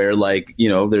thing where, like, you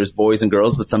know, there's boys and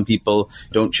girls, but some people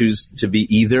don't choose to be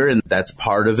either, and that's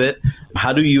part of it.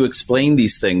 How do you explain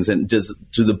these things? And do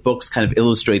the books kind of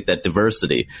illustrate that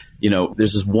diversity? You know,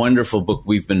 there's this wonderful book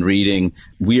we've been reading,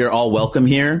 We Are All Welcome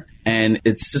Here. And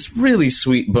it's this really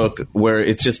sweet book where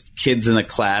it's just kids in a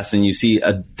class, and you see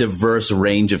a diverse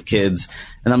range of kids.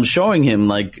 And I'm showing him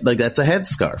like that's a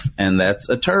headscarf, and that's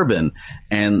a turban,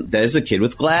 and there's a kid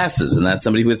with glasses, and that's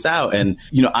somebody without. And,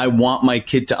 you know, I want my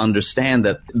kid to understand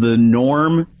that the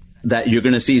norm that you're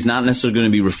going to see is not necessarily going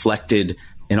to be reflected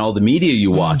in all the media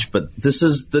you watch, but this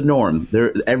is the norm.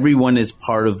 Everyone is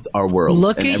part of our world.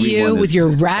 Look at you with your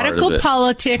radical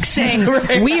politics saying,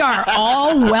 we are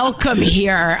all welcome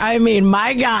here. I mean,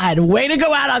 my God, way to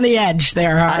go out on the edge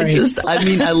there, Hari.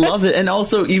 I love it. And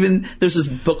also, even there's this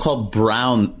book called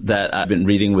Brown that I've been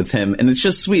reading with him, and it's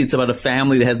just sweet. It's about a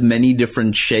family that has many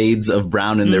different shades of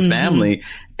brown in their family.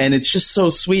 And it's just so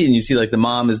sweet. And you see, like, the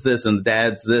mom is this and the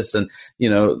dad's this, and, you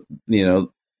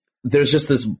know, there's just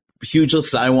this huge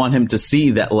list. I want him to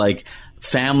see that, like,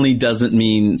 family doesn't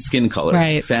mean skin color.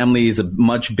 Right. Family is a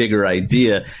much bigger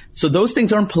idea. So those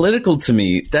things aren't political to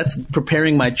me. That's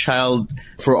preparing my child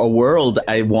for a world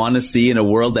I want to see, in a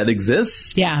world that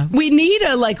exists. Yeah. We need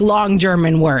a long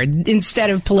German word instead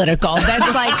of political.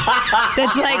 That's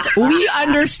like we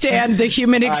understand the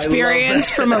human experience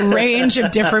from a range of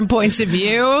different points of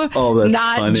view. Oh, that's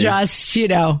not funny. Just, you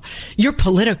know, you're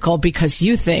political because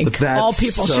you think all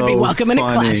people should be welcome in a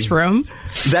classroom.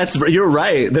 You're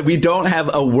right, that we don't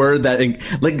have a word that,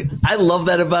 like, I love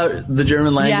that about the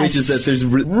German language, is that there's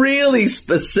really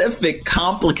specific,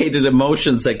 complicated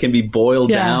emotions that can be boiled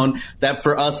down, that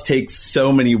for us takes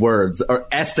so many words or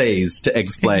essays to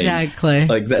explain. Exactly.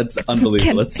 Like, that's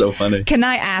unbelievable. That's so funny. Can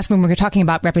I ask, when we're talking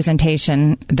about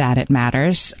representation, that it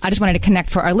matters, I just wanted to connect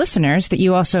for our listeners that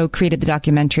you also created the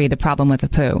documentary, The Problem with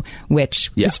Apu, which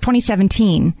was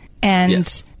 2017.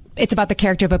 And it's about the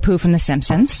character of Apu from The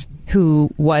Simpsons, who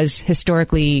was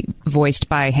historically voiced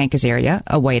by Hank Azaria,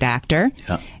 a white actor,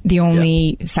 the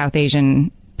only South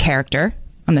Asian character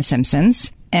on The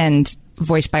Simpsons, and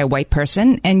voiced by a white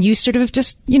person. And you sort of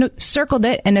just, you know, circled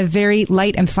it in a very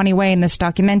light and funny way in this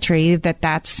documentary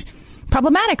that's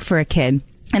problematic for a kid.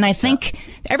 And I think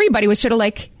everybody was sort of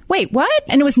like, wait, what?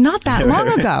 And it was not that long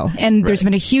ago. And there's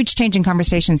been a huge change in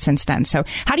conversation since then. So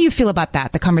how do you feel about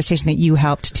that, the conversation that you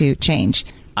helped to change?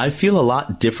 I feel a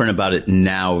lot different about it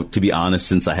now, to be honest,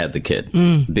 since I had the kid.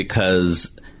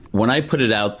 Because when I put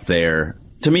it out there,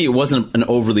 to me, it wasn't an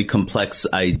overly complex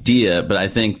idea, but I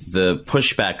think the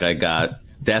pushback I got,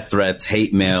 death threats,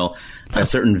 hate mail, a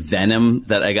certain venom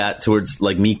that I got towards,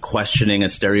 like, me questioning a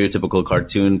stereotypical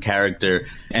cartoon character,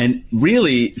 and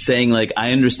really saying, like,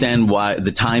 I understand why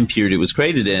the time period it was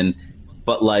created in,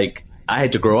 but, like, I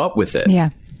had to grow up with it.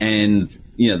 Yeah. And,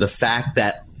 you know, the fact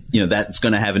that, you know, that's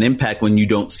going to have an impact when you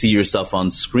don't see yourself on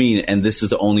screen. And this is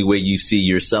the only way you see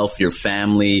yourself, your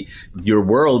family, your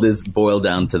world is boiled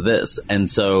down to this. And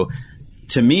so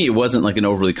to me, it wasn't like an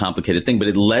overly complicated thing, but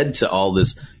it led to all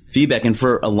this feedback. And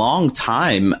for a long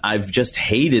time, I've just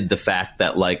hated the fact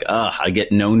that, like, I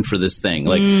get known for this thing.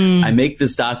 Like, I make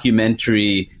this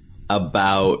documentary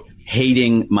about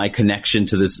hating my connection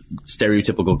to this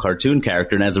stereotypical cartoon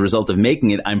character, and as a result of making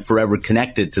it, I'm forever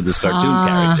connected to this cartoon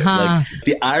character. Like,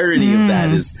 the irony of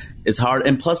that is hard.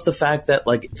 And plus the fact that,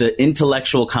 like, the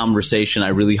intellectual conversation I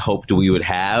really hoped we would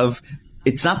have,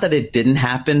 it's not that it didn't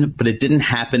happen, but it didn't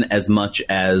happen as much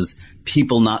as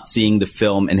people not seeing the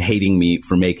film and hating me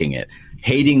for making it.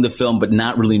 hating the film but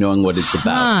not really knowing what it's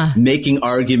about, making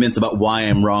arguments about why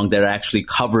I'm wrong that are actually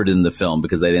covered in the film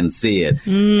because they didn't see it.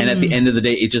 And at the end of the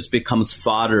day, it just becomes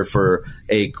fodder for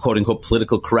a quote-unquote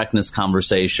political correctness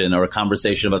conversation or a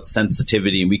conversation about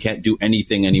sensitivity and we can't do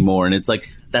anything anymore. And it's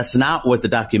like, that's not what the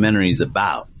documentary is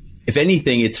about. If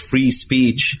anything, it's free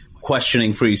speech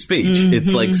questioning free speech.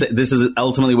 It's like, this is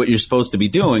ultimately what you're supposed to be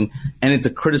doing. And it's a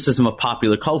criticism of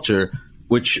popular culture,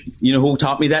 which, you know, who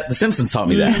taught me that? The Simpsons taught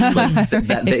me that. Like,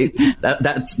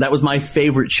 that was my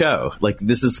favorite show. Like,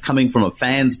 this is coming from a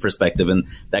fan's perspective and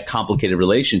that complicated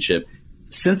relationship.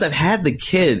 Since I've had the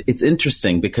kid, it's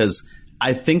interesting because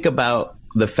I think about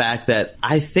the fact that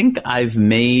I think I've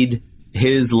made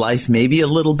his life maybe a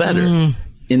little better.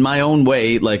 In my own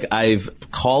way, like I've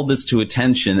called this to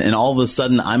attention and all of a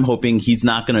sudden I'm hoping he's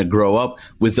not going to grow up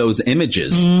with those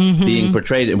images being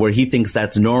portrayed where he thinks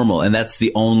that's normal. And that's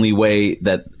the only way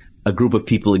that a group of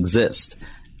people exist.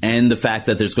 And the fact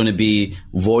that there's going to be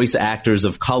voice actors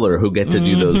of color who get to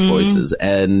do those voices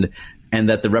and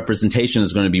that the representation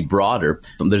is going to be broader.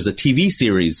 There's a TV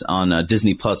series on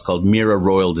Disney Plus called Mira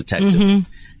Royal Detective.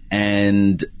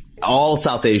 And all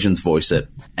South Asians voice it.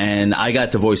 And I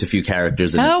got to voice a few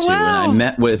characters in it too. Wow. And I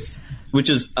met with, which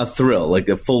is a thrill, like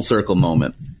a full circle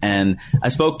moment. And I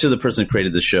spoke to the person who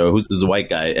created the show, who's a white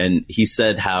guy. And he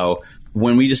said how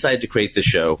when we decided to create the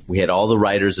show, we had all the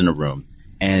writers in a room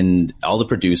and all the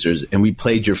producers, and we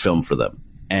played your film for them.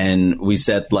 And we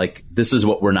said, like, this is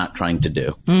what we're not trying to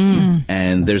do.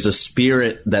 And there's a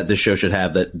spirit that the show should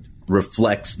have that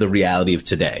reflects the reality of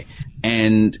today.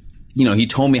 And you know, he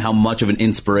told me how much of an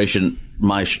inspiration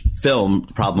my film,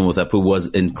 Problem with Apu, was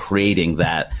in creating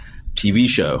that TV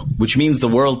show, which means the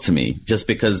world to me, just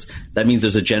because that means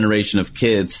there's a generation of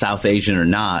kids, South Asian or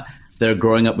not, that are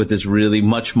growing up with this really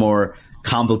much more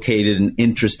complicated and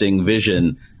interesting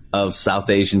vision of South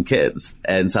Asian kids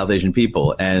and South Asian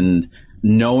people. And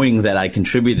knowing that I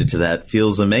contributed to that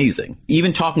feels amazing.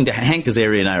 Even talking to Hank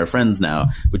Azaria and I are friends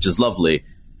now, which is lovely.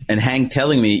 And Hank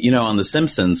telling me, you know, on The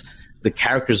Simpsons, the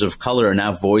characters of color are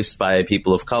now voiced by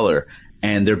people of color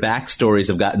and their backstories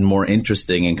have gotten more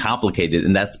interesting and complicated.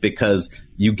 And that's because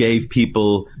you gave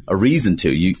people a reason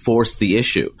to. You forced the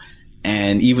issue.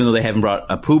 And even though they haven't brought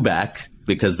Apu back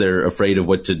because they're afraid of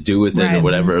what to do with it or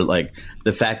whatever, like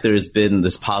the fact there's been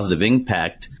this positive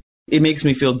impact, it makes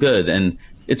me feel good. And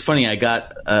it's funny, I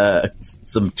got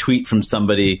some tweet from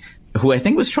somebody who I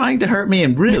think was trying to hurt me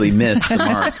and really missed the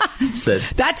mark. Said,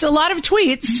 that's a lot of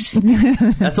tweets.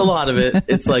 That's a lot of it.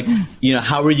 It's like, you know,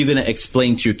 how are you going to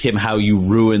explain to your kid how you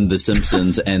ruined The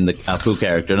Simpsons and the Apu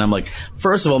character? And I'm like,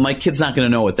 first of all, my kid's not going to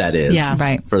know what that is. Yeah,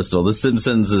 right. First of all, The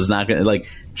Simpsons is not going to,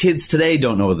 like, kids today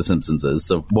don't know what The Simpsons is.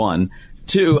 So, one.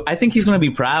 Two, I think he's going to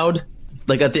be proud,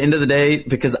 like, at the end of the day,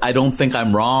 because I don't think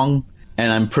I'm wrong.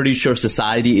 And I'm pretty sure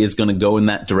society is going to go in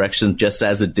that direction, just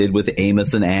as it did with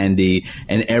Amos and Andy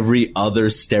and every other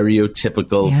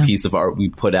stereotypical piece of art we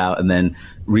put out and then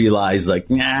realize, like,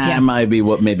 it might be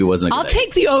what maybe wasn't a good idea.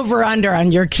 Take the over-under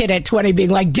on your kid at 20 being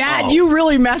like, Dad, you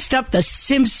really messed up The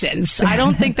Simpsons. I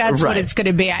don't think that's what it's going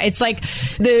to be. It's like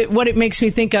what it makes me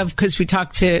think of, because we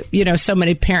talk to, you know, so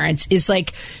many parents, is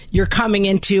like you're coming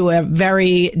into a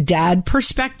very dad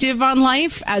perspective on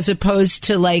life as opposed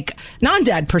to like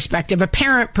non-dad perspective. A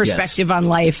parent perspective on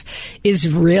life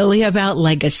is really about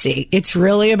legacy. It's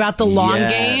really about the long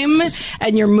game,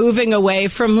 and you're moving away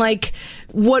from like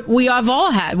what we have all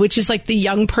had, which is like the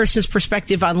young person's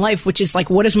perspective on life, which is like,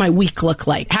 what does my week look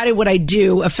like? How did what I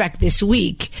do affect this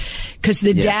week? Because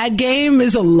the dad game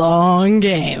is a long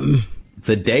game.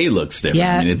 The day looks different.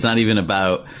 I mean, it's not even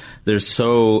about, there's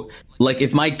so, like,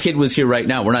 if my kid was here right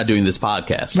now, we're not doing this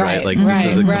podcast, right? Like, this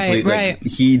is a complete, like,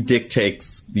 he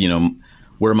dictates, you know,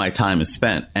 where my time is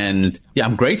spent. And yeah,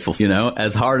 I'm grateful, you know,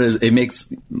 as hard as it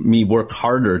makes me work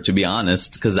harder, to be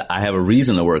honest, because I have a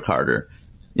reason to work harder.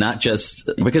 Not just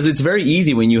because it's very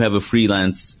easy when you have a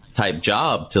freelance type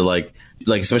job to like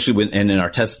especially when in an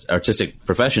artistic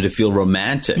profession to feel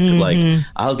romantic. Like,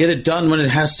 I'll get it done when it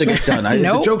has to get done.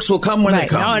 The jokes will come when they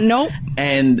come.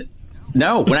 And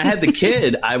no, when I had the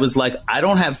kid, I was like, I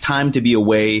don't have time to be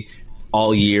away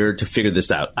all year to figure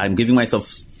this out. I'm giving myself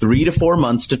 3 to 4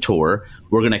 months to tour.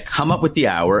 We're going to come up with the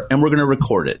hour and we're going to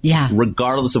record it.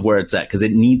 Regardless of where it's at, because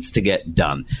it needs to get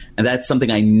done. And that's something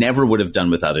I never would have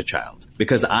done without a child,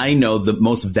 because I know the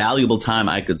most valuable time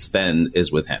I could spend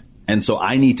is with him. And so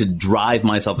I need to drive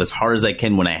myself as hard as I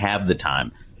can when I have the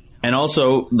time. And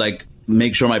also, like,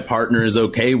 make sure my partner is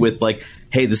okay with, like,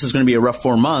 hey, this is going to be a rough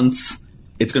 4 months.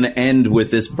 It's going to end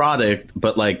with this product,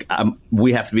 but like,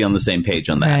 we have to be on the same page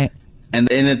on that. And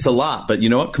it's a lot, but you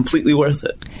know what? Completely worth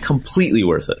it. Completely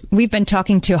worth it. We've been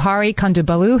talking to Hari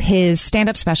Kondabolu. His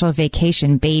stand-up special,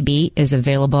 Vacation Baby, is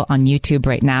available on YouTube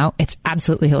right now. It's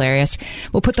absolutely hilarious.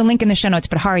 We'll put the link in the show notes,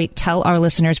 but Hari, tell our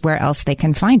listeners where else they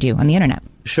can find you on the internet.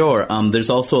 Sure. There's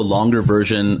also a longer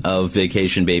version of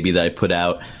Vacation Baby that I put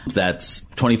out that's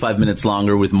 25 minutes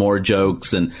longer with more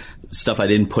jokes and stuff I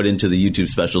didn't put into the YouTube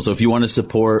special. So if you want to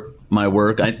support my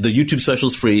work, the YouTube special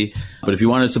is free, but if you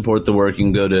want to support the work, you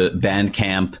can go to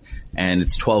Bandcamp, and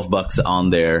it's $12 on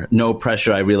there. No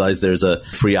pressure. I realize there's a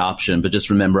free option, but just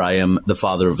remember I am the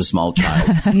father of a small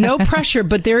child. No pressure,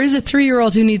 but there is a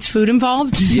 3-year-old who needs food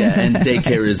involved. Yeah, and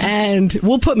daycare is... And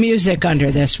we'll put music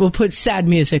under this. We'll put sad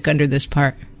music under this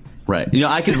part. Right. You know,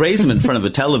 I could raise him in front of a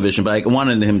television, but I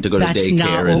wanted him to go to daycare. That's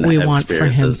not what we want for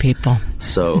him, people.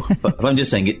 So, but I'm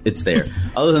just saying it's there.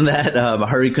 Other than that,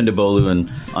 Hari Kondabolu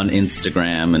on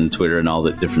Instagram and Twitter and all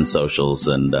the different socials.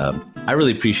 And I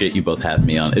really appreciate you both having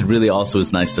me on. It really also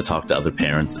is nice to talk to other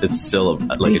parents. It's still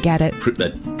a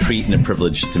treat and a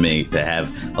privilege to me to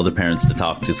have other parents to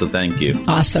talk to. So thank you.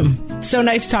 Awesome. So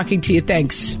nice talking to you.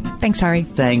 Thanks. Thanks, Hari.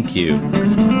 Thank you.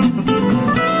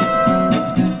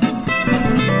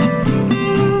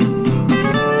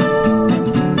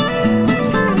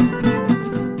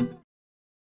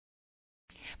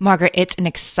 Margaret, it's an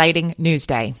exciting news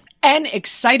day. An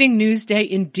exciting news day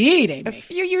indeed, Amy. A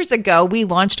few years ago, we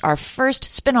launched our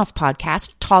first spin-off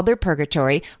podcast, Toddler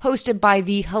Purgatory, hosted by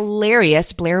the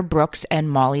hilarious Blair Brooks and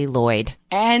Molly Lloyd.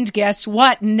 And guess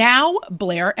what? Now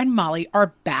Blair and Molly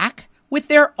are back with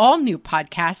their all-new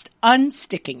podcast,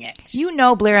 Unsticking It. You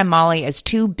know Blair and Molly as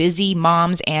two busy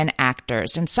moms and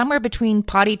actors, and somewhere between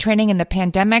potty training and the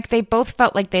pandemic, they both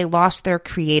felt like they lost their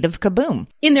creative kaboom.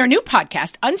 In their new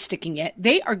podcast, Unsticking It,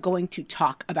 they are going to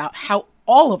talk about how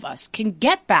all of us can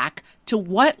get back to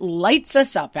what lights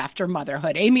us up after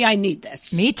motherhood. Amy, I need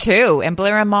this. Me too. And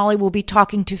Blair and Molly will be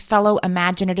talking to fellow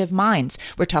imaginative minds.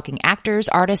 We're talking actors,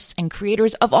 artists, and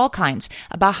creators of all kinds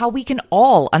about how we can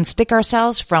all unstick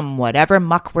ourselves from whatever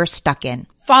muck we're stuck in.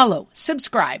 Follow,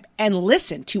 subscribe, and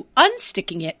listen to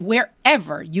Unsticking It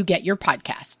wherever you get your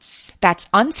podcasts. That's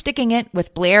Unsticking It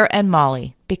with Blair and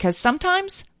Molly, because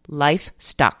sometimes life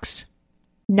sucks.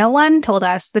 No one told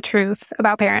us the truth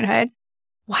about parenthood.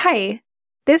 Why?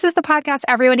 This is the podcast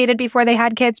everyone needed before they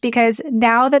had kids, because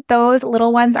now that those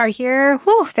little ones are here,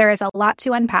 there is a lot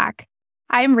to unpack.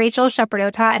 I'm Rachel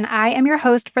Shepardota, and I am your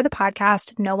host for the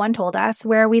podcast No One Told Us,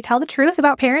 where we tell the truth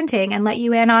about parenting and let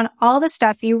you in on all the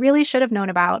stuff you really should have known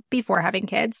about before having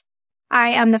kids. I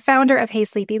am the founder of Hey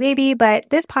Sleepy Baby, but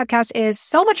this podcast is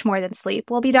so much more than sleep.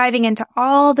 We'll be diving into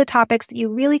all the topics that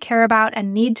you really care about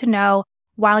and need to know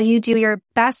while you do your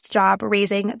best job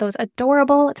raising those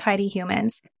adorable, tiny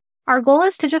humans. Our goal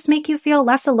is to just make you feel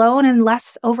less alone and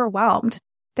less overwhelmed.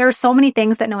 There are so many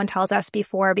things that no one tells us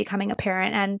before becoming a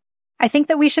parent, and I think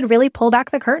that we should really pull back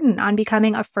the curtain on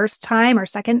becoming a first-time or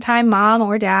second-time mom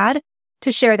or dad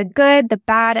to share the good, the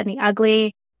bad, and the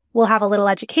ugly. We'll have a little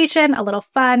education, a little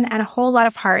fun, and a whole lot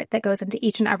of heart that goes into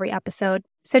each and every episode.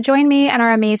 So join me and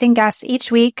our amazing guests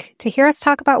each week to hear us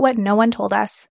talk about what no one told us.